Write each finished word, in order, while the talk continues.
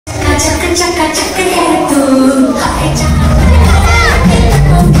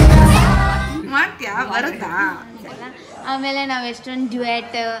ಆಮೇಲೆ ನಾವು ಎಷ್ಟೊಂದು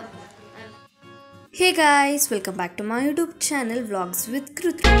duet. Hey guys, welcome back to my YouTube channel Vlogs with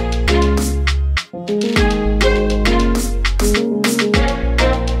Kruthi.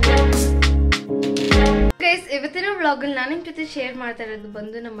 Guys, ಇವತ್ತಿನ ವ್ಲಾಗಲ್ಲಿ ನಾನು ನಿಮ್ಮ ಜೊತೆ ಶೇರ್ ಮಾಡ್ತಾ ಇರೋದು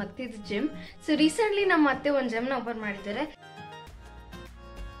ಬಂದು ನಮ್ಮ ಅತ್ತೆದು ಜಿಮ್. ಸೊ ರೀಸೆಂಟ್ಲಿ ನಮ್ಮ ಅತ್ತೆ ಒಂದು ಜಿಮ್ನ ಓಪನ್ ಮಾಡಿದ್ದಾರೆ.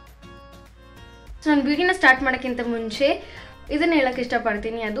 ಸೊ ನಾನು ವಿಡಿಯೋನ ಸ್ಟಾರ್ಟ್ ಮಾಡೋಕ್ಕಿಂತ ಮುಂಚೆ ಇದನ್ನು ಹೇಳೋಕ್ಕೆ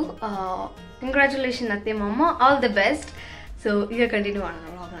ಇಷ್ಟಪಡ್ತೀನಿ, ಅದು ಕಂಗ್ರ್ಯಾಚುಲೇಷನ್ ಅತ್ತೆ ಮಾಮ, ಆಲ್ ದ ಬೆಸ್ಟ್. ಸೊ ಈಗ ಕಂಟಿನ್ಯೂ ಮಾಡೋಣ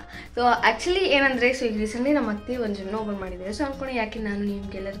ವ್ಲಾಗ್ನ. ಸೊ ಆ್ಯಕ್ಚುಲಿ ಏನಂದರೆ, ಸೊ ಈಗ ರೀಸೆಂಟ್ಲಿ ನಮ್ಮ ಅತ್ತೆ ಒಂದು ಜಿಮ್ನ ಓಪನ್ ಮಾಡಿದ್ದಾರೆ. ಸೊ ಅಂದ್ಕೊಂಡು ಯಾಕೆ ನಾನು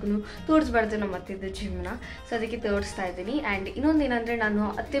ನಿಮ್ಗೆಲ್ಲರಿಗೂ ತೋರಿಸ್ಬಾರ್ದು ನಮ್ಮ ಅತ್ತೆದು ಜಿಮ್ನ, ಸೊ ಅದಕ್ಕೆ ತೋರಿಸ್ತಾ ಇದ್ದೀನಿ. ಆ್ಯಂಡ್ ಇನ್ನೊಂದು ಏನಂದರೆ, ನಾನು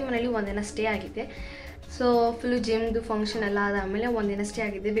ಅತ್ತೆ ಮನೇಲಿ ಒಂದಿನ ಸ್ಟೇ ಆಗಿದ್ದೆ. ಸೊ ಫುಲ್ಲು ಜಿಮ್ದು ಫಂಕ್ಷನ್ ಎಲ್ಲ ಆದಮೇಲೆ ಒಂದಿನ ಸ್ಟೇ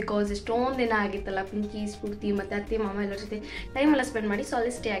ಆಗಿದ್ದೆ. ಬಿಕಾಸ್ ಎಷ್ಟೊಂದು ದಿನ ಆಗಿತ್ತಲ್ಲ, ಪಿಂಕಿ, ಸ್ಫೂರ್ತಿ ಮತ್ತು ಅತ್ತೆ ಮಾಮ ಎಲ್ಲರ ಜೊತೆ ಟೈಮೆಲ್ಲ ಸ್ಪೆಂಡ್ ಮಾಡಿ. ಸೊ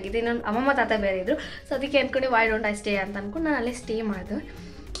ಅಲ್ಲಿ ಸ್ಟೇ ಆಗಿದೆ. ಇನ್ನೊಂದು ಅಮ್ಮಮ್ಮ ತಾತ ಬೇರೆ ಇದ್ದರು. ಸೊ ಅದಕ್ಕೆ ಅಂದ್ಕೊಂಡು ವೈ ಡೋಂಟ್ ಐ ಸ್ಟೇ ಅಂತ ಅಂದ್ಕೊಂಡು ನಾನು ಅಲ್ಲೇ ಸ್ಟೇ ಮಾಡಿದೆ.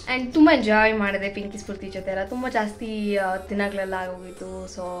 ಆ್ಯಂಡ್ ತುಂಬ ಎಂಜಾಯ್ ಮಾಡಿದೆ ಪಿಂಕಿ ಸ್ಫೂರ್ತಿ ಜೊತೆ ಎಲ್ಲ. ತುಂಬ ಜಾಸ್ತಿ ದಿನಗಳೆಲ್ಲ ಆಗೋಗಿತ್ತು.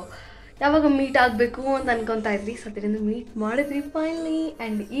 ಸೊ ಯಾವಾಗ ಮೀಟ್ ಆಗಬೇಕು ಅಂತ ಅನ್ಕೊತಾ ಇದ್ವಿ. ಸೊ ಅದರಿಂದ ಮೀಟ್ ಮಾಡಿದ್ವಿ ಫೈನಲಿ.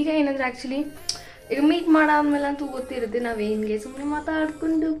 ಆ್ಯಂಡ್ ಈಗ ಏನಂದರೆ, ಆ್ಯಕ್ಚುಲಿ ಈಗ ಮೀಟ್ ಮಾಡಾದ್ಮೇಲೆ ಅಂತೂ ಗೊತ್ತಿರುತ್ತೆ ನಾವು ಹೆಂಗೆ ಸುಮ್ಮನೆ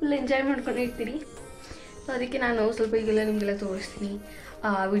ಮಾತಾಡ್ಕೊಂಡು ಫುಲ್ ಎಂಜಾಯ್ ಮಾಡ್ಕೊಂಡು ಇರ್ತೀರಿ. ಸೊ ಅದಕ್ಕೆ ನಾನು ಸ್ವಲ್ಪ ಈಗೆಲ್ಲ ನಿಮಗೆಲ್ಲ ತೋರಿಸ್ತೀನಿ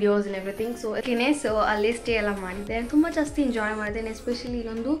videos and everything. So ಓಕೆನೇ, so ಅಲ್ಲೇ ಸ್ಟೇ ಎಲ್ಲ ಮಾಡಿದ್ದೆ. ತುಂಬ ಜಾಸ್ತಿ ಎಂಜಾಯ್ ಮಾಡಿದೆ. ಎಸ್ಪೆಷಲಿ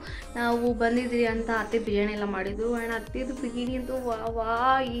ಇನ್ನೊಂದು ನಾವು ಬಂದಿದ್ರಿ ಅಂತ ಅತ್ತೆ ಬಿರಿಯಾನಿ ಎಲ್ಲ ಮಾಡಿದ್ರು. ಆ್ಯಂಡ್ ಅತ್ತೆದು ಬಿರಿಯಾನಿ ಅಂತೂ ವಾ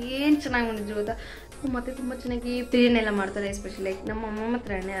ಏನು ಚೆನ್ನಾಗಿ ಮಾಡಿದ್ರು ಗೊತ್ತಾ. ಮತ್ತು ತುಂಬ ಚೆನ್ನಾಗಿ ಬಿರಿಯಾನಿ ಎಲ್ಲ ಮಾಡ್ತಾರೆ. ಎಸ್ಪೆಷಲಿ ಲೈಕ್ ನಮ್ಮ ಅಮ್ಮ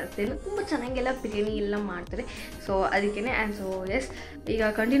ಹತ್ರನೇ ಅತ್ತೆಲ್ಲ ತುಂಬ ಚೆನ್ನಾಗೆಲ್ಲ ಬಿರಿಯಾನಿ ಎಲ್ಲ ಮಾಡ್ತಾರೆ. ಸೊ ಅದಕ್ಕೇ. ಆ್ಯಂಡ್ ಸೊ ಎಸ್, ಈಗ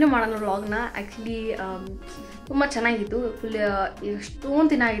ಕಂಟಿನ್ಯೂ ಮಾಡೋಣ ವ್ಲಾಗ್ನ. ಆ್ಯಕ್ಚುಲಿ ತುಂಬ ಚೆನ್ನಾಗಿತ್ತು. ಫುಲ್ ಎಷ್ಟೊಂದು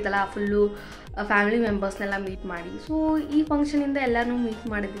ದಿನ ಆಗಿತ್ತಲ್ಲ, ಫುಲ್ಲು ಫ್ಯಾಮಿಲಿ ಮೆಂಬರ್ಸ್ನೆಲ್ಲ ಮೀಟ್ ಮಾಡಿ. ಸೊ ಈ ಫಂಕ್ಷನಿಂದ ಎಲ್ಲರೂ ಮೀಟ್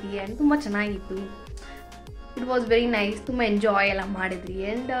ಮಾಡಿದ್ವಿ. ಆ್ಯಂಡ್ ತುಂಬ ಚೆನ್ನಾಗಿತ್ತು. It was very nice. ತುಂಬ ಎಂಜಾಯ್ ಎಲ್ಲ ಮಾಡಿದ್ವಿ.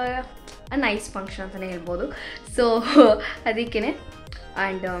 ಆ್ಯಂಡ್ ನೈಸ್ ಫಂಕ್ಷನ್ ಅಂತಲೇ ಹೇಳ್ಬೋದು. ಸೊ ಅದಕ್ಕೇ.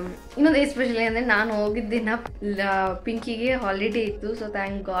 ಆ್ಯಂಡ್ ಇನ್ನೊಂದು ಎಸ್ಪೆಷಲಿ ಅಂದರೆ, ನಾನು ಹೋಗಿದ್ದಿನ ಪಿಂಕಿಗೆ ಹಾಲಿಡೇ ಇತ್ತು. So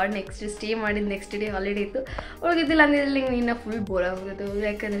thank god, next stay ಮಾಡಿದ ನೆಕ್ಸ್ಟ್ ಡೇ ಹಾಲಿಡೇ ಇತ್ತು. ಹೋಗಿದ್ದಿಲ್ಲ ಅಂದಿದ್ದಲ್ಲಿ ಇನ್ನೂ ಫುಲ್ ಬೋರ್ ಆಗೋದು.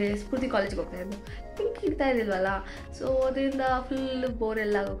 ಯಾಕಂದರೆ ಸ್ಫೂರ್ತಿ ಕಾಲೇಜ್ಗೆ ಹೋಗ್ತಾಯಿದ್ದು, ಪಿಂಕಿ ಇರ್ತಾ ಇದ್ದಿಲ್ವಲ್ಲ. ಸೊ ಅದರಿಂದ ಫುಲ್ ಬೋರ್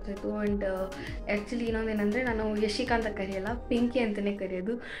ಎಲ್ಲ ಹೋಗ್ತಾಯಿತ್ತು. ಆ್ಯಂಡ್ ಆ್ಯಕ್ಚುಲಿ ಇನ್ನೊಂದೇನೆಂದರೆ, ನಾನು ಯಶಿಕಾ ಅಂತ ಕರೆಯಲ್ಲ, ಪಿಂಕಿ ಅಂತಲೇ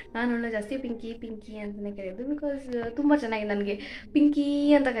ಕರೆಯೋದು. ನಾನು ಜಾಸ್ತಿ ಪಿಂಕಿ ಪಿಂಕಿ ಅಂತಲೇ ಕರೆಯೋದು. ಬಿಕಾಸ್ ತುಂಬ ಚೆನ್ನಾಗಿ ನನಗೆ ಪಿಂಕಿ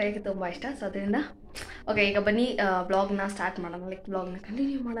ಅಂತ ಕರೆಯೋಕ್ಕೆ ತುಂಬ ಇಷ್ಟ. ಸೊ ಅದರಿಂದ ಓಕೆ, ಈಗ ಬನ್ನಿ ಬ್ಲಾಗ್ನ ಸ್ಟಾರ್ಟ್ ಮಾಡೋಣ. ಲೈಕ್ ಬ್ಲಾಗ್ನ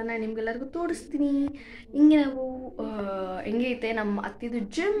ಕಂಟಿನ್ಯೂ ಮಾಡೋಣ. ನಿಮ್ಗೆಲ್ಲರಿಗೂ ತೋರಿಸ್ತೀನಿ ಹಿಂಗೆ ನಾವು ಹೆಂಗೆ ಐತೆ ನಮ್ಮ ಅತ್ತಿದು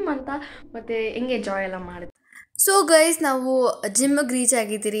ಜಿಮ್ ಅಂತ, ಮತ್ತು ಹೆಂಗೆ ಎಂಜಾಯ್ ಎಲ್ಲ ಮಾಡಿದ್ವಿ. ಸೊ ಗೈಸ್, ನಾವು ಜಿಮ್ಮಿಗೆ ರೀಚ್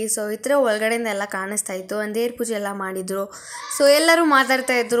ಆಗಿದ್ದೀರಿ. ಸೊ ಈ ಥರ ಒಳಗಡೆಯಿಂದ ಎಲ್ಲ ಕಾಣಿಸ್ತಾ ಇತ್ತು. ದೇವ್ರ ಪೂಜೆ ಎಲ್ಲ ಮಾಡಿದರು. ಸೊ ಎಲ್ಲರೂ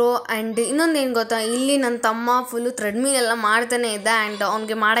ಮಾತಾಡ್ತಾಯಿದ್ರು. ಆ್ಯಂಡ್ ಇನ್ನೊಂದು ಏನು ಗೊತ್ತಾ, ಇಲ್ಲಿ ನನ್ನ ತಮ್ಮ ಫುಲ್ಲು ಥ್ರೆಡ್ಮಿಲ್ ಎಲ್ಲ ಮಾಡ್ತಾನೆ ಇದ್ದ. ಆ್ಯಂಡ್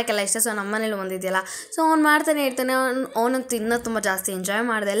ಅವ್ನಿಗೆ ಮಾಡೋಕ್ಕೆಲ್ಲ ಇಷ್ಟ. ಸೊ ನಮ್ಮ ಮನೇಲಿ ಒಂದಿದೆಯಲ್ಲ, ಸೊ ಅವ್ನು ಮಾಡ್ತಾನೆ ಇರ್ತಾನೆ. ಅವನಂತೂ ಇನ್ನೂ ತುಂಬ ಜಾಸ್ತಿ ಎಂಜಾಯ್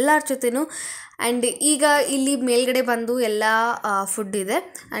ಮಾಡಿದೆ ಎಲ್ಲರ ಜೊತೆನೂ. ಆ್ಯಂಡ್ ಈಗ ಇಲ್ಲಿ ಮೇಲ್ಗಡೆ ಬಂದು ಎಲ್ಲ ಫುಡ್ ಇದೆ.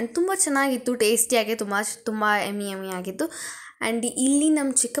 ಆ್ಯಂಡ್ ತುಂಬ ಚೆನ್ನಾಗಿತ್ತು, ಟೇಸ್ಟಿಯಾಗಿ ತುಂಬ ಎಮ್ಮಿ ಆಗಿತ್ತು. ಆ್ಯಂಡ್ ಇಲ್ಲಿ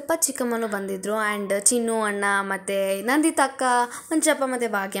ನಮ್ಮ ಚಿಕ್ಕಪ್ಪ ಚಿಕ್ಕಮ್ಮನೂ ಬಂದಿದ್ದರು. ಆ್ಯಂಡ್ ಚಿನ್ನು ಅಣ್ಣ ಮತ್ತು ನಂದಿತ ಅಕ್ಕ, ಮಂಚಪ್ಪ ಮತ್ತು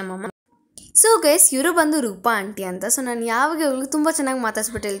ಭಾಗ್ಯಮ್ಮ. ಸೊ ಗೈಸ್, ಇವರು ಬಂದು ರೂಪಾ ಆಂಟಿ ಅಂತ. ಸೊ ನಾನು ಯಾವಾಗ ಇವ್ರಿಗೆ ತುಂಬ ಚೆನ್ನಾಗಿ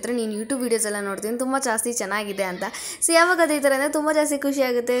ಮಾತಾಡ್ಸ್ಬಿಟ್ಟು ಹೇಳ್ತಾರೆ, ನೀನು ಯೂಟ್ಯೂಬ್ ವೀಡಿಯೋಸ್ ಎಲ್ಲ ನೋಡ್ತೀನಿ, ತುಂಬ ಜಾಸ್ತಿ ಚೆನ್ನಾಗಿದೆ ಅಂತ. ಸೊ ಯಾವಾಗ ಅದೇ ಥರ ಅಂದರೆ ತುಂಬ ಜಾಸ್ತಿ ಖುಷಿ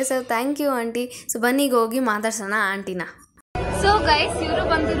ಆಗುತ್ತೆ. So thank you aunty. So ಬನ್ನಿಗೆ ಹೋಗಿ ಮಾತಾಡ್ಸೋಣ ಆಂಟಿನ. ಸೊ ಗೈಸ್, ಇವರು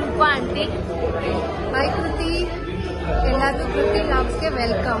ಬಂದು ರೂಪಾ ಆಂಟಿ. ಬೈ ಕೃತಿ, ಎಲ್ಲರಿಗೂ ಕೃತಿ ವ್ಲಾಗ್ಸ್ಗೆ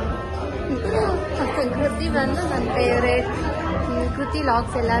ವೆಲ್ಕಮ್. ಕೃತಿ ಬಂದು ನನ್ನ ಫೇವ್ರೇಟ್. ಕೃತಿ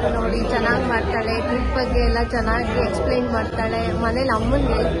ವ್ಲಾಗ್ಸ್ ಎಲ್ಲರೂ ನೋಡಿ ಚೆನ್ನಾಗಿ ಮಾಡ್ತಾಳೆ. ಟ್ರಿಪ್ ಬಗ್ಗೆ ಎಲ್ಲ ಚೆನ್ನಾಗಿ ಎಕ್ಸ್ಪ್ಲೈನ್ ಮಾಡ್ತಾಳೆ. ಮನೇಲಿ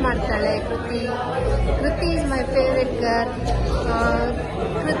ಅಮ್ಮನಿಗೆ ಹೆಲ್ಪ್ ಮಾಡ್ತಾಳೆ. ಕೃತಿ ಈಸ್ ಮೈ ಫೇವ್ರೇಟ್ ಗರ್ಲ್.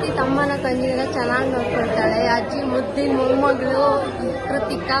 ಕೃತಿ ತಮ್ಮನ ತಂಗಿನ ಚೆನ್ನಾಗಿ ನೋಡ್ಕೊಳ್ತಾಳೆ. ಅಜ್ಜಿ ಮುದ್ದಿನ ಮೊಮ್ಮಗಳು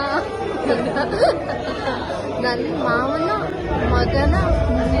ಕೃತಿಕಾ. ನನ್ನ ಮಾವನ ಮಗನ,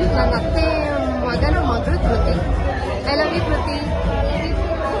 ನನ್ನ ಅತ್ತೆ ಮಗನ ಮಗಳು ಕೃತಿ. ಐ ಲವ್ ಯು ಕೃತಿ.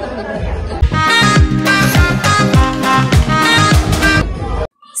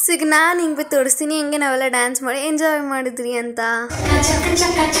 ಈಗ ನಾನು ಹಿಂಗೆ ತೋರಿಸ್ತೀನಿ ಹೆಂಗೆ ನಾವೆಲ್ಲ ಡ್ಯಾನ್ಸ್ ಮಾಡಿ ಎಂಜಾಯ್ ಮಾಡಿದ್ರಿ ಅಂತ.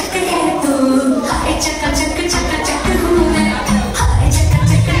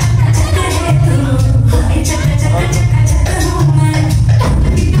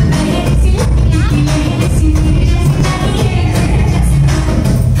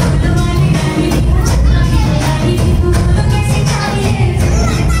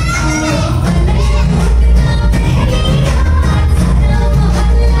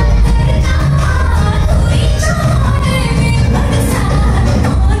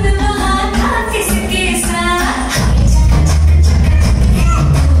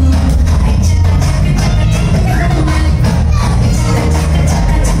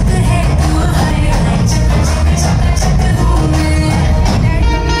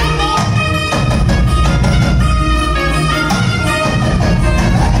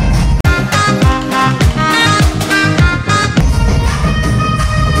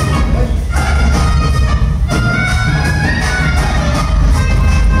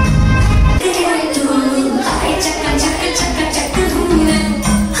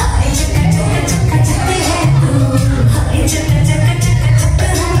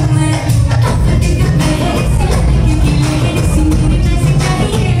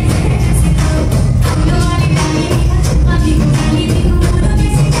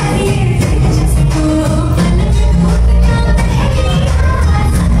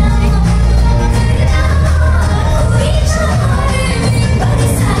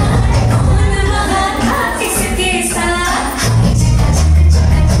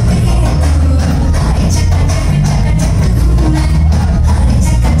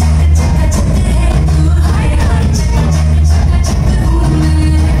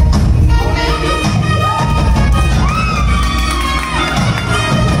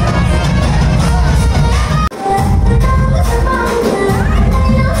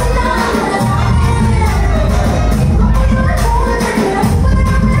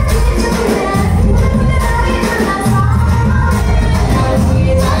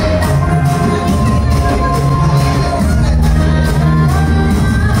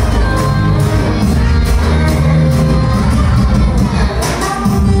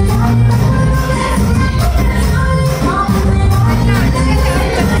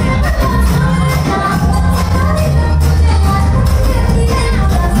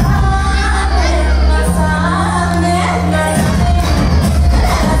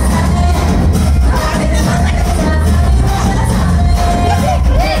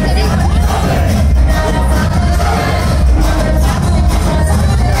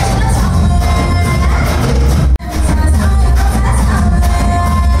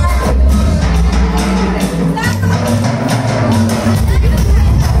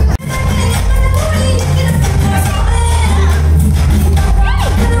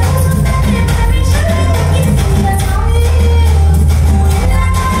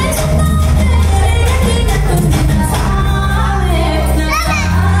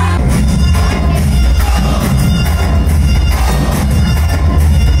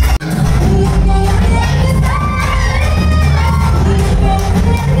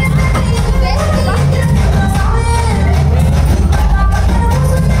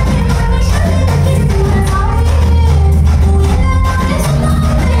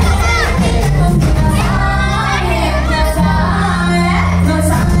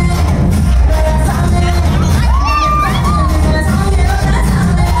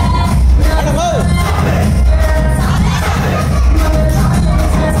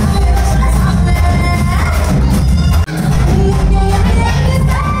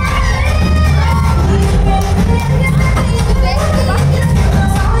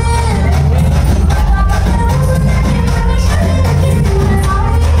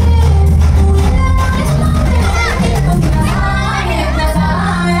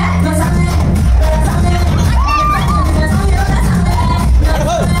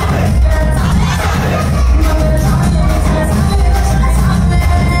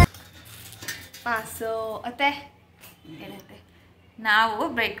 ನಾವು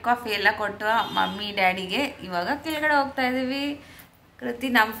ಬ್ರೆಡ್ ಕಾಫಿ ಎಲ್ಲ ಕೊಟ್ಟು ಮಮ್ಮಿ ಡ್ಯಾಡಿಗೆ ಇವಾಗ ಕೆಳಗಡೆ ಹೋಗ್ತಾ ಇದ್ದೀವಿ. ಕೃತಿ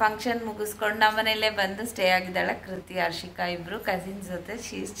ನಮ್ಮ ಫಂಕ್ಷನ್ ಮುಗಿಸ್ಕೊಂಡು ನಮ್ಮ ಮನೆಯಲ್ಲೇ ಬಂದು ಸ್ಟೇ ಆಗಿದ್ದಾಳೆ. ಕೃತಿ ಹರ್ಷಿಕಾ ಇಬ್ಬರು ಕಸಿನ್ಸ್ ಜೊತೆ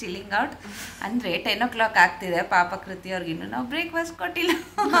ಶೀ ಈಸ್ ಚಿಲ್ಲಿಂಗ್ ಔಟ್. ಅಂದರೆ 10 o'clock ಆಗ್ತಿದೆ. ಪಾಪ ಕೃತಿ ಅವ್ರಿಗಿನ್ನು ನಾವು ಬ್ರೇಕ್ಫಾಸ್ಟ್ ಕೊಟ್ಟಿಲ್ಲ.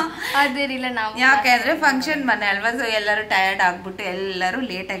 ಅದೇನಿಲ್ಲ ನಾವು ಯಾಕೆಂದರೆ ಫಂಕ್ಷನ್ ಮನೆ ಅಲ್ವಾ, ಸೊ ಎಲ್ಲರೂ ಟಯರ್ಡ್ ಆಗ್ಬಿಟ್ಟು ಎಲ್ಲರೂ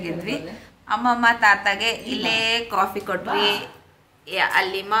ಲೇಟಾಗಿದ್ವಿ. ಅಮ್ಮಮ್ಮ ತಾತಾಗೆ ಇಲ್ಲೇ ಕಾಫಿ ಕೊಟ್ವಿ.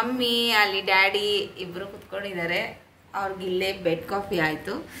 ಅಲ್ಲಿ ಮಮ್ಮಿ ಅಲ್ಲಿ ಡ್ಯಾಡಿ ಇಬ್ಬರು ಕುತ್ಕೊಂಡಿದ್ದಾರೆ. ಅವ್ರಿಗೆ ಇಲ್ಲೇ ಬೆಡ್ ಕಾಫಿ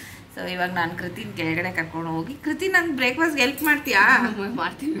ಆಯಿತು. ಸೊ ಇವಾಗ ನಾನು ಕೃತಿನ ಕೆಳಗಡೆ ಕರ್ಕೊಂಡು ಹೋಗಿ, ಕೃತಿ ನಂಗೆ ಬ್ರೇಕ್ಫಾಸ್ಟ್ಗೆ ಹೆಲ್ಪ್ ಮಾಡ್ತೀಯಾ?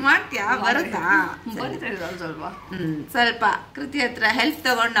 ಮಾಡ್ತೀಯಾ? ಬರುತ್ತಾ? ಸ್ವಲ್ಪ ಸ್ವಲ್ಪ ಕೃತಿ ಹತ್ರ ಹೆಲ್ಪ್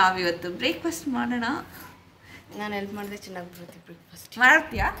ತಗೊಂಡು ನಾವು ಇವತ್ತು ಬ್ರೇಕ್ಫಾಸ್ಟ್ ಮಾಡೋಣ. ನಾನು ಹೆಲ್ಪ್ ಮಾಡಿದ್ರೆ ಚೆನ್ನಾಗಿ ಬರುತ್ತೆ ಬ್ರೇಕ್ಫಾಸ್ಟ್.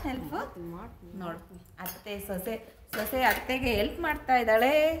 ಮಾಡ್ತೀಯಾ ಹೆಲ್ಪ್? ನೋಡು, ಅತ್ತೆ ಸೊಸೆ ಅತ್ತೆಗೆ ಹೆಲ್ಪ್ ಮಾಡ್ತಾ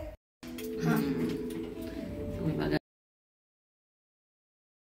ಇದ್ದಾಳೆ. ಇವಾಗ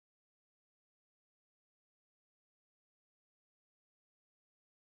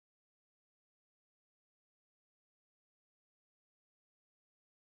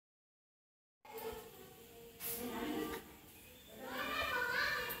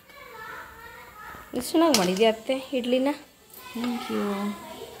ಎಷ್ಟು ಚೆನ್ನಾಗಿ ಮಾಡಿದ್ಯಾ ಅತ್ತೆ ಇಡ್ಲಿನ. Thank you.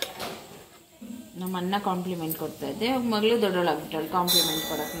 ನಮ್ಮ ಅಣ್ಣ ಕಾಂಪ್ಲಿಮೆಂಟ್ ಕೊಡ್ತಾ ಇದ್ದೆ. ಮಗಳು ದೊಡ್ಡೋಳಾಗ್ಬಿಟ್ಟಳು ಕಾಂಪ್ಲಿಮೆಂಟ್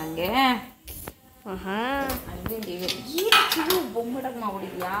ಕೊಡಕ್ಕೆ ನನಗೆ. ಚೂ ಬೊಂಬಡಕ್ಕೆ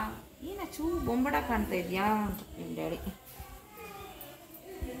ಮಾಡ್ಬಿಡಿದ್ಯಾ? ಚೂ ಬೊಂಬಡಕ್ಕೆ ಕಾಣ್ತಾ ಇದೆಯಾ ಅಂತ ನಿಮ್ಮ ಡ್ಯಾಡಿ.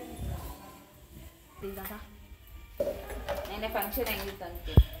 ನೆನ್ನೆ ಫಂಕ್ಷನ್ ಹೆಂಗಿತ್ತು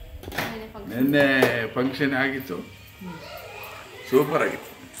ಅಂತೆ? ನಿನ್ನೆ ಫಂಕ್ಷನ್ ಆಗಿತ್ತು, ಸೂಪರ್ ಆಗಿತ್ತು.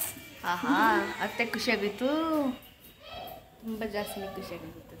 ಆಹಾ, ಅತ್ತೆ ಖುಷಿಯಾಗಿತ್ತು, ತುಂಬ ಜಾಸ್ತಿ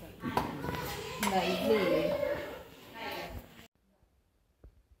ಖುಷಿಯಾಗಿತ್ತು. ಇಡ್ಲಿ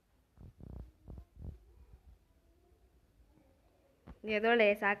ಎದೊಳೆ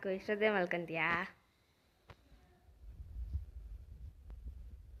ಸಾಕು, ಇಷ್ಟೊದ್ದೇ ಮಲ್ಕೊಂತೀಯಾ?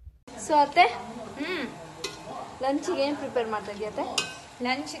 ಸೊ ಅತ್ತೆ, ಲಂಚಿಗೆ ಏನು ಪ್ರಿಪೇರ್ ಮಾಡ್ತಾ ಇದೆಯಾ ಅತ್ತೆ?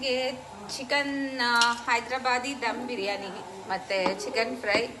 ಲಂಚ್ಗೆ ಚಿಕನ್ ಹೈದ್ರಾಬಾದಿ ದಮ್ ಬಿರಿಯಾನಿ ಮತ್ತು ಚಿಕನ್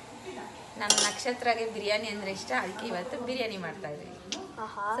ಫ್ರೈ. ನಮ್ಮ ನಕ್ಷತ್ರಗೆ ಬಿರಿಯಾನಿ ಅಂದರೆ ಇಷ್ಟ, ಅದಕ್ಕೆ ಇವತ್ತು ಬಿರಿಯಾನಿ ಮಾಡ್ತಾ ಇದ್ದೀವಿ.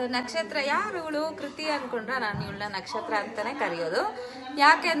 ಸೊ ನಕ್ಷತ್ರ ಯಾರುಗಳು? ಕೃತಿ ಅಂದ್ಕೊಂಡ್ರೆ ನಾನು ಇವಳನ್ನ ನಕ್ಷತ್ರ ಅಂತಲೇ ಕರೆಯೋದು.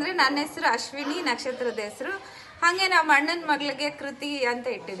 ಯಾಕೆಂದರೆ ನನ್ನ ಹೆಸರು ಅಶ್ವಿನಿ, ನಕ್ಷತ್ರದ ಹೆಸರು. ಹಾಗೆ ನಮ್ಮ ಅಣ್ಣನ ಮಗಳಿಗೆ ಕೃತಿ ಅಂತ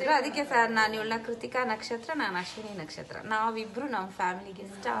ಇಟ್ಟಿದ್ರು. ಅದಕ್ಕೆ ಸರ್ ನಾನು ಇವಳನ್ನ ಕೃತಿಕಾ ನಕ್ಷತ್ರ, ನಾನು ಅಶ್ವಿನಿ ನಕ್ಷತ್ರ. ನಾವಿಬ್ರು ನಮ್ಮ ಫ್ಯಾಮಿಲಿಗೆ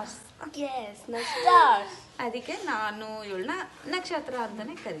ಸ್ಟಾರ್ಸ್. ಅದಕ್ಕೆ ನಾನು ಇವಳನ್ನ ನಕ್ಷತ್ರ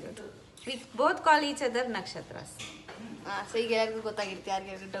ಅಂತಲೇ ಕರೆಯೋದು. We both call each other ನಕ್ಷತ್ರಸ್. So ಈಗ ಯಾರಿಗೂ ಗೊತ್ತಾಗಿರುತ್ತೆ,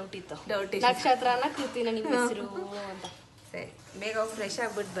 ಯಾರಿಗಾದ್ರು ಡೌಟ್ ಇತ್ತು ಡೌಟ್ ನಕ್ಷತ್ರನ ಕೃತಿನ ನಿಮ್ಮ ಹೆಸರು ಅಂತ. ಸರಿ, ಬೇಗ ಫ್ರೆಶ್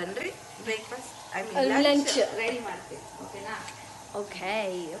ಆಗ್ಬಿಟ್ಟು ಬನ್ನಿರಿ. ಬ್ರೇಕ್ಫಾಸ್ಟ್ ಲಂಚ್ ರೆಡಿ ಮಾಡ್ತೀವಿ, ಓಕೆನಾ? Okay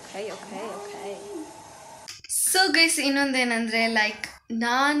okay okay okay. So guys, ಇನ್ನೊಂದೇನೆಂದರೆ like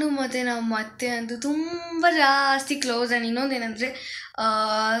ನಾನು ಮತ್ತು ನಮ್ಮ ಅತ್ತೆ ಅಂತೂ ತುಂಬ ಜಾಸ್ತಿ ಕ್ಲೋಸ್. ಆ್ಯಂಡ್ ಇನ್ನೊಂದೇನೆಂದರೆ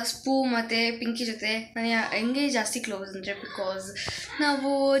ಸ್ಪೂ ಮತ್ತು ಪಿಂಕಿ ಜೊತೆ ನಾನು ಹೆಂಗೆ ಜಾಸ್ತಿ ಕ್ಲೋಸ್ ಅಂದರೆ ಬಿಕಾಸ್ ನಾವು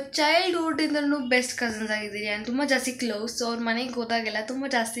ಚೈಲ್ಡ್ಹುಡ್ಡಿಂದಲೂ ಬೆಸ್ಟ್ ಕಸಿನ್ಸ್ ಆಗಿದ್ದೀರಿ ಆ್ಯಂಡ್ ತುಂಬ ಜಾಸ್ತಿ ಕ್ಲೋಸ್. ಸೊ ಅವ್ರ ಮನೆಗೆ ಹೋದಾಗೆಲ್ಲ ತುಂಬ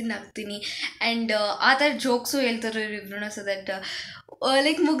ಜಾಸ್ತಿ ನಗ್ತೀನಿ ಆ್ಯಂಡ್ ಆ ಥರ ಜೋಕ್ಸು ಹೇಳ್ತಾರೆ ಇವ್ರಿಬ್ರು. ಸೊ ದಟ್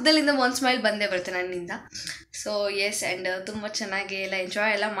ಲೈಕ್ ಮುಗ್ದಲ್ಲಿಂದ ಒಂದು ಸ್ಮೈಲ್ ಬಂದೇ ಬರುತ್ತೆ ನನ್ನಿಂದ. ಸೊ ಎಸ್, ಆ್ಯಂಡ್ ತುಂಬ ಚೆನ್ನಾಗಿ ಎಲ್ಲ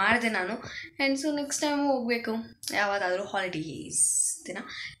ಎಂಜಾಯ್ ಎಲ್ಲ ಮಾಡಿದೆ ನಾನು. ಆ್ಯಂಡ್ ಸೊ ನೆಕ್ಸ್ಟ್ ಟೈಮು ಹೋಗಬೇಕು ಯಾವಾಗಾದರೂ ಹಾಲಿಡೇಸ್ ದಿನ.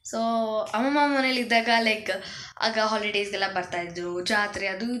 ಸೊ ಅಮ್ಮಮ್ಮ ಮನೇಲಿದ್ದಾಗ ಲೈಕ್ ಆಗ ಹಾಲಿಡೇಸ್ಗೆಲ್ಲ ಬರ್ತಾಯಿದ್ರು, ಜಾತ್ರೆ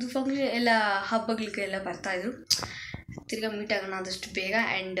ಅದು ಇದು ಫಂಕ್ಷನ್ ಎಲ್ಲ ಹಬ್ಬಗಳಿಗೆಲ್ಲ ಬರ್ತಾಯಿದ್ರು. ತಿರ್ಗಾ ಮೀಟ್ ಆಗೋಣ ಆದಷ್ಟು ಬೇಗ.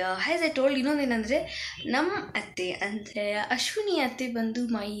 ಆ್ಯಂಡ್ ಹ್ಯಾಸ್ ಐ ಟೋಲ್ಡ್, ಇನ್ನೊಂದೇನೆಂದರೆ ನಮ್ಮ ಅತ್ತೆ ಅಂದರೆ ಅಶ್ವಿನಿ ಅತ್ತೆ ಬಂದು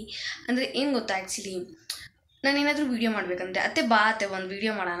ಅಂದರೆ ಏನು ಗೊತ್ತಾ, ಆ್ಯಕ್ಚುಲಿ ನಾನೇನಾದರೂ ವೀಡಿಯೋ ಮಾಡಬೇಕಂದ್ರೆ ಅತ್ತೆ ಬಾ ಅತ್ತೆ ಒಂದು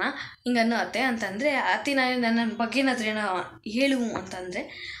ವೀಡಿಯೋ ಮಾಡೋಣ ಹಿಂಗನ್ನೋ ಅತ್ತೆ ಅಂತಂದರೆ, ಅತ್ತೆ ನನ್ನ ಬಗ್ಗೆ ಏನಾದರೂ ಏನೋ ಹೇಳು ಅಂತಂದರೆ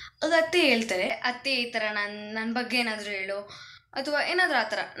ಆಗ ಅತ್ತೆ ಹೇಳ್ತಾರೆ, ಅತ್ತೆ ಈ ಥರ ನನ್ನ ಬಗ್ಗೆ ಏನಾದರೂ ಹೇಳು ಅಥವಾ ಏನಾದರೂ ಆ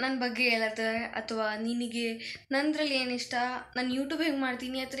ಥರ ನನ್ನ ಬಗ್ಗೆ ಹೇಳತ್ತಾರೆ, ಅಥವಾ ನಿನಗೆ ನನ್ನದ್ರಲ್ಲಿ ಏನಿಷ್ಟ, ನಾನು ಯೂಟ್ಯೂಬ್ ಹೇಗೆ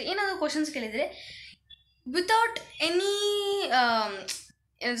ಮಾಡ್ತೀನಿ ಆ ಥರ ಏನಾದರೂ ಕ್ವಶನ್ಸ್ ಕೇಳಿದರೆ ವಿತೌಟ್ ಎನಿ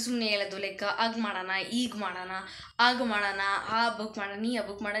ಸುಮ್ಮನೆ ಹೇಳೋದು ಲೈಕ್ ಆಗ ಮಾಡೋಣ ಈಗ ಮಾಡೋಣ ಆಗ ಮಾಡೋಣ ಆ ಹಬ್ಬಕ್ಕೆ ಮಾಡೋಣ ಈ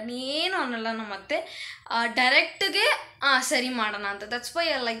ಹಬ್ಬಕ್ಕೆ ಮಾಡೋಣ ಏನೂ ಅನ್ನಲ್ಲ ನಮ್ಮ ಅತ್ತೆ. ಡೈರೆಕ್ಟ್ಗೆ ಸರಿ ಮಾಡೋಣ ಅಂತ. That's why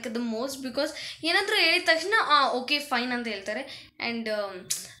I like the most, because ಏನಾದರೂ ಹೇಳಿದ ತಕ್ಷಣ ಓಕೆ ಫೈನ್ ಅಂತ ಹೇಳ್ತಾರೆ. ಆ್ಯಂಡ್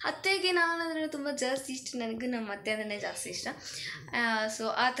ಅತ್ತೆಗೆ ನಾನಂದ್ರೆ ತುಂಬ ಜಾಸ್ತಿ ಇಷ್ಟ, ನನಗೂ ನಮ್ಮ ಅತ್ತೆ ಅಂದ್ರೆ ಜಾಸ್ತಿ ಇಷ್ಟ. ಸೊ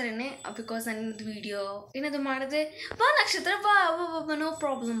ಆ ಥರನೇ, ಬಿಕಾಸ್ ನನ್ನದು ವೀಡಿಯೋ ಏನಾದರೂ ಮಾಡಿದ್ರೆ ಬಾ ನಕ್ಷತ್ರ ಬಾ ನೋ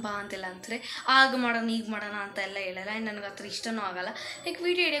ಪ್ರಾಬ್ಲಮ್ ಬಾ ಅಂತೆಲ್ಲ ಅಂತಾರೆ. ಆಗ ಮಾಡೋಣ ಈಗ ಮಾಡೋಣ ಅಂತ ಎಲ್ಲ ಹೇಳಲ್ಲ. ಆ್ಯಂಡ್ ನನಗೆ ಆ ಥರ ಇಷ್ಟನೂ ಆಗಲ್ಲ. ಲೈಕ್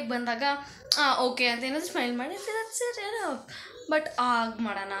ವೀಡಿಯೋ ಹಿಡಿಯೋಕ್ಕೆ ಬಂದಾಗ ಓಕೆ ಅಂತ ಏನಾದರೂ ಸ್ಮೈಲ್ ಮಾಡಿ ಏನೋ, ಬಟ್ ಆಗ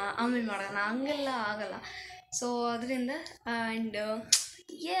ಮಾಡೋಣ ಆಮೇಲೆ ಮಾಡೋಣ ಹಂಗೆಲ್ಲ ಆಗಲ್ಲ. ಸೊ ಅದರಿಂದ ಆ್ಯಂಡ್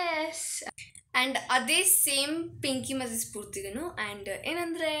ಎಸ್, ಆ್ಯಂಡ್ ಅದೇ ಸೇಮ್ ಪಿಂಕಿ ಮತ್ತು ಸ್ಫೂರ್ತಿಗೂ. ಆ್ಯಂಡ್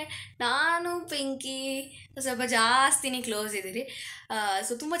ಏನಂದರೆ ನಾನು ಪಿಂಕಿ ಸ್ವಲ್ಪ ಜಾಸ್ತಿನೇ ಕ್ಲೋಸ್ ಇದ್ದೀರಿ.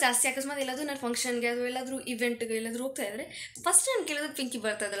 ಸೊ ತುಂಬ ಜಾಸ್ತಿ ಅಕಸ್ಮಾತ್ ಎಲ್ಲಾದರೂ ನಾನು ಫಂಕ್ಷನ್ಗೆ ಅಥವಾ ಎಲ್ಲಾದರೂ ಇವೆಂಟ್ಗೆ ಎಲ್ಲಾದರೂ ಹೋಗ್ತಾಯಿದ್ರೆ ಫಸ್ಟ್ ನಾನು ಕೇಳಿದ್ರೆ ಪಿಂಕಿ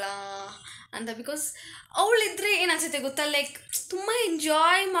ಬರ್ತದಲ್ಲ ಅಂತ. ಬಿಕಾಸ್ ಅವಳಿದ್ರೆ ಏನು ಅನ್ಸುತ್ತೆ ಗೊತ್ತಾ, ಲೈಕ್ ತುಂಬ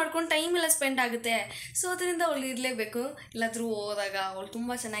ಎಂಜಾಯ್ ಮಾಡ್ಕೊಂಡು ಟೈಮ್ ಎಲ್ಲ ಸ್ಪೆಂಡ್ ಆಗುತ್ತೆ. ಸೊ ಅದರಿಂದ ಅವಳು ಇರಲೇಬೇಕು. ಎಲ್ಲಾದರೂ ಹೋದಾಗ ಅವಳು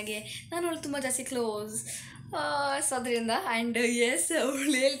ತುಂಬ ಚೆನ್ನಾಗಿ, ನಾನು ಅವಳು ತುಂಬ ಜಾಸ್ತಿ ಕ್ಲೋಸ್. ಸೊ ಅದರಿಂದ ಆ್ಯಂಡ್ ಎಸ್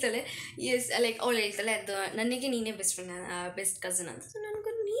ಅವಳು ಹೇಳ್ತಾಳೆ, ಎಸ್ ಲೈಕ್ ಅವಳು ಹೇಳ್ತಾಳೆ ಅದು ನನಗೆ ನೀನೇ ಬೆಸ್ಟ್ ಫ್ರೆಂಡ್, ಬೆಸ್ಟ್ ಕಸಿನ್ ಅಂತ. ಸೊ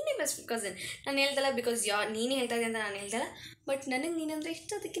ನನಗೂ ನೀನೇ ಬೆಸ್ಟ್ ಕಸಿನ್ ನಾನು ಹೇಳ್ತಾಳೆ. ಬಿಕಾಸ್ ನೀನೇ ಹೇಳ್ತಾ ಇದ್ದೆ ಅಂತ ನಾನು ಹೇಳ್ತಾಳೆ, ಬಟ್ ನನಗೆ ನೀನಂದರೆ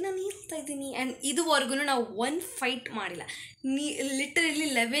ಇಷ್ಟ, ಅದಕ್ಕೆ ನಾನು ಹೇಳ್ತಾ ಇದ್ದೀನಿ. ಆ್ಯಂಡ್ ಇದುವರೆಗೂ ನಾವು ಒಂದು ಫೈಟ್ ಮಾಡಿಲ್ಲ. ಲಿಟರಲಿ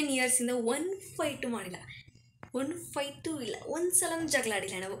 11 ಇಯರ್ಸಿಂದ ಒಂದು ಫೈಟು ಮಾಡಿಲ್ಲ, ಒಂದು ಫೈಟು ಇಲ್ಲ, ಒಂದು ಸಲ ಜಗಳ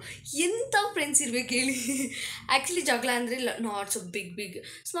ಆಡಿಲ್ಲ ನಾವು. ಎಂಥ ಫ್ರೆಂಡ್ಸ್ ಇರ್ಬೇಕು ಹೇಳಿ. ಆ್ಯಕ್ಚುಲಿ ಜಗಳ ಅಂದರೆ ನಾಟ್ ಸೊ ಬಿಗ್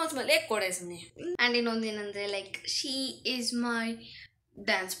ಸ್ಮಾಲ್ ಕೊಡೆ ಸುಮ್ಮನೆ. ಆ್ಯಂಡ್ ಇನ್ನೊಂದು ಏನಂದರೆ like she is my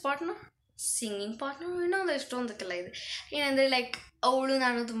dance partner, singing partner, ಇನ್ನೊಂದು ಎಷ್ಟೊಂದಕ್ಕೆಲ್ಲ ಇದೆ. ಏನಂದರೆ ಲೈಕ್ ಅವಳು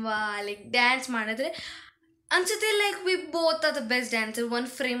ನಾನು ತುಂಬ ಲೈಕ್ ಡ್ಯಾನ್ಸ್ ಮಾಡಿದ್ರೆ ಅನ್ಸುತ್ತೆ like we both are the best dancer. ಒಂದು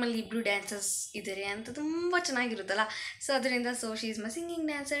ಫ್ರೇಮಲ್ಲಿ ಇಬ್ಬರು ಡ್ಯಾನ್ಸರ್ಸ್ ಇದ್ದಾರೆ ಅಂತ ತುಂಬ ಚೆನ್ನಾಗಿರುತ್ತಲ್ಲ. ಸೊ ಅದರಿಂದ she is my singing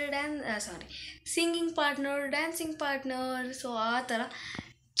dancer, singing partner, dancing partner. So ಆ ಥರ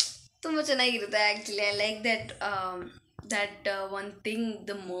ತುಂಬ ಚೆನ್ನಾಗಿರುತ್ತೆ. Actually I like that one thing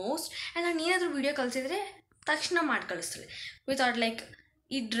the most. And ನಾನು ಏನಾದರೂ ವೀಡಿಯೋ ಕಲಿಸಿದ್ರೆ ತಕ್ಷಣ ಮಾಡಿ ಕಳಿಸ್ತಾಳೆ ವಿತೌಟ್ ಲೈಕ್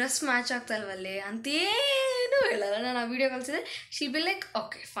ಈ ಡ್ರೆಸ್ ಮ್ಯಾಚ್ ಆಗ್ತಾಯಿಲ್ವಲ್ಲೇ ಅಂತೇನೂ ಹೇಳಲ್ಲ. ನಾನು ಆ video ಕಲಿಸಿದ್ರೆ she be like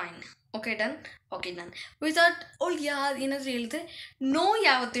okay fine, okay done without ಅವಳು ಏನಾದರೂ ಹೇಳಿದ್ರೆ ನೋ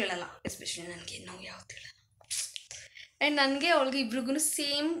ಯಾವತ್ತೂ ಹೇಳಲ್ಲ. ಎಸ್ಪೆಷಲಿ ನನಗೆ ನೋ ಯಾವತ್ತೂ ಹೇಳಲ್ಲ. ಆ್ಯಂಡ್ ನನಗೆ ಅವಳಿಗೆ ಇಬ್ರಿಗೂ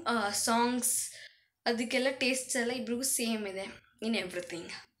ಸೇಮ್ ಸಾಂಗ್ಸ್ ಅದಕ್ಕೆಲ್ಲ ಟೇಸ್ಟ್ಸ್ ಎಲ್ಲ ಇಬ್ರಿಗೂ ಸೇಮ್ ಇದೆ in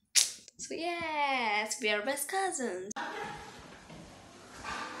everything. So Yes we are best cousins.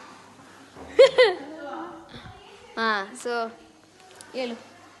 So ಹೇಳು.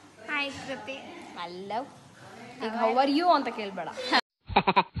 ಹಾಯ್ ಕೃತಿ. ಅಲ್ಲ ಈಗ ಹೌ ಆರ್ ಯು ಅಂತ ಕೇಳಬೇಡ,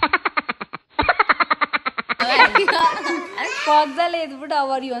 ಪಕ್ಕದಲ್ಲೇ ಇದ್ಬಿಟ್ಟು ಹೌ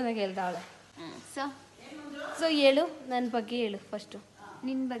ಆರ್ ಯು ಅಂತ ಕೇಳ್ತಾವಳೆ. ಸೊ ಹೇಳು, ನನ್ನ ಬಗ್ಗೆ ಹೇಳು ಫಸ್ಟು.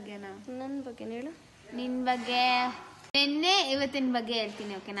 ನಿನ್ನ ಬಗ್ಗೆನಾ? ನನ್ನ ಬಗ್ಗೆ ಹೇಳು. ನಿನ್ನ ಬಗ್ಗೆ ನಿನ್ನೆ ಇವತ್ತಿನ ಬಗ್ಗೆ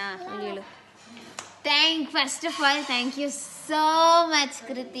ಹೇಳ್ತೀನಿ, ಓಕೆನಾ? ಹೇಳು. First of all thank you so much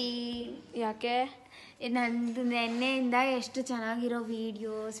ಕೃತಿ. ಯಾಕೆ? ನಂದು ನೆನ್ನೆಯಿಂದ ಎಷ್ಟು ಚೆನ್ನಾಗಿರೋ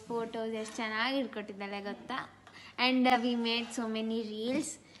ವೀಡಿಯೋಸ್ ಫೋಟೋಸ್ ಎಷ್ಟು ಚೆನ್ನಾಗಿ ಇಟ್ಕೊಟ್ಟಿದ್ದಾಳೆ ಗೊತ್ತಾ. And we made so many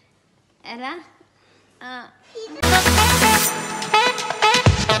reels ಅಲ್ಲ.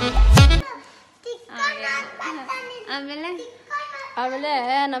 ಆಮೇಲೆ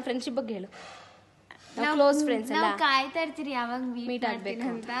ನಮ್ಮ ಫ್ರೆಂಡ್ಶಿಪ್ ಬಗ್ಗೆ ಹೇಳು. ಕ್ಲೋಸ್ ಫ್ರೆಂಡ್ಸ್ ಎಲ್ಲ ನಾವು ಕಾಯ್ತಾ ಇರ್ತೀರಿ ಯಾವಾಗ ಮೀಟ್ ಆಗ್ಬೇಕು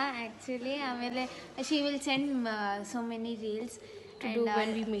ಅಂತ ಆ್ಯಕ್ಚುಲಿ. ಆಮೇಲೆ she will send so many reels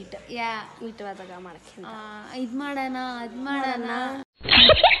when we meet. Meet ಆದಾಗ ಮಾಡಕ್ಕೆ ಇದು ಮಾಡೋಣ ಅದು ಮಾಡೋಣ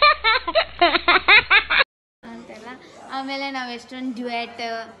ಅಂತೆಲ್ಲ. ಆಮೇಲೆ ನಾವು ಎಷ್ಟೊಂದು ಡ್ಯುಯೆಟ್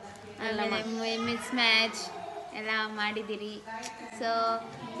ಆಮೇಲೆ ಮಿಕ್ಸ್ ಮ್ಯಾಚ್ ಎಲ್ಲ ಮಾಡಿದ್ದೀರಿ. So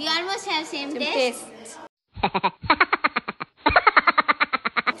we almost have same taste.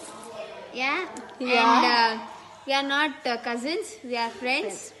 And we are not cousins, we are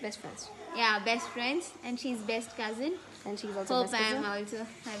friends, best friends. Best friends, and she's best cousin, and she's also hope best I cousin. am also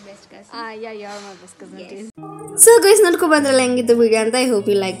her best cousin. Yeah, you are my best cousin. Yes. So guys ನೋಡ್ಕೊ ಬಂದ್ರಲ್ಲ ಹೆಂಗಿತ್ತು video ಅಂತ. I hope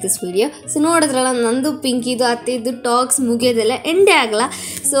you like this video. So ನೋಡಿದ್ರಲ್ಲ ನಂದು ಪಿಂಕಿದು ಅತ್ತೆದು tax ಮುಗಿಯೋದೆಲ್ಲ ಎಂಡೇ ಆಗಲ್ಲ.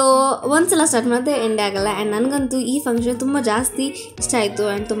 So ಒಂದ್ಸಲ start ಮಾಡಿದ್ರೆ ಎಂಡೇ ಆಗಲ್ಲ. ಆ್ಯಂಡ್ ನನಗಂತೂ ಈ ಫಂಕ್ಷನ್ ತುಂಬ ಜಾಸ್ತಿ ಇಷ್ಟ ಆಯಿತು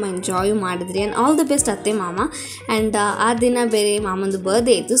ಆ್ಯಂಡ್ ತುಂಬ ಎಂಜಾಯ್ ಮಾಡಿದ್ರಿ. ಆ್ಯಂಡ್ ಆಲ್ ದ ಬೆಸ್ಟ್ ಅತ್ತೆ ಮಾಮ. ಆ್ಯಂಡ್ ಆ ದಿನ ಬೇರೆ ಮಾಮಂದು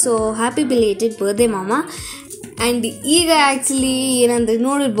ಬರ್ಡೇ ಇತ್ತು. ಸೊ ಹ್ಯಾಪಿ ಬಿಲೇಟೆಡ್ ಬರ್ಡೇ ಮಾಮ. ಆ್ಯಂಡ್ ಈಗ ಆ್ಯಕ್ಚುಲಿ ಏನಂದರೆ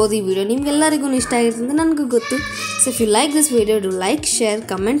ನೋಡಿರ್ಬೋದು ಈ ವಿಡಿಯೋ ನಿಮ್ಗೆಲ್ಲರಿಗೂ ಇಷ್ಟ ಆಗಿರುತ್ತೆ ಅಂತ ನನಗೂ ಗೊತ್ತು. So if you like this video do like, share,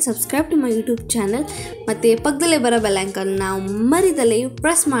 comment, subscribe to my YouTube channel. ಮತ್ತು ಪಕ್ಕದಲ್ಲೇ ಬರೋ ಬೆಲ್ ಐಕಾನ್ನ ಮರಿದಲ್ಲೇ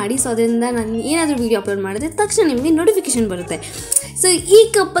ಪ್ರೆಸ್ ಮಾಡಿ. ಸೊ ಅದರಿಂದ ನಾನು ಏನಾದರೂ ವೀಡಿಯೋ ಅಪ್ಲೋಡ್ ಮಾಡಿದ್ರೆ ತಕ್ಷಣ ನಿಮಗೆ ನೋಟಿಫಿಕೇಷನ್ ಬರುತ್ತೆ. ಸೊ ಈ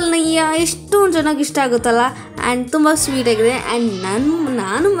ಕಪಲ್ನ ಎಷ್ಟೊಂದು ಚೆನ್ನಾಗಿ ಇಷ್ಟ ಆಗುತ್ತಲ್ಲ. ಆ್ಯಂಡ್ ತುಂಬ ಸ್ವೀಟಾಗಿದೆ. ಆ್ಯಂಡ್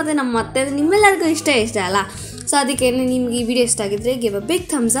ನಾನು ಮತ್ತು ನಮ್ಮ ಅತ್ತೆ ನಿಮ್ಮೆಲ್ಲರಿಗೂ ಇಷ್ಟ ಅಲ್ಲ. ಸೊ ಅದಕ್ಕೆ ನಿಮ್ಗೆ ಈ ವಿಡಿಯೋ ಇಷ್ಟ ಆಗಿದ್ರೆ give a big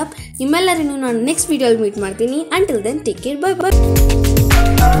thumbs up. ನಿಮ್ಮೆಲ್ಲರಿಗೂ ನಾನು ನೆಕ್ಸ್ಟ್ ವಿಡಿಯೋಲಿ ಮೀಟ್ ಮಾಡ್ತೀನಿ. Until then take care, bye bye.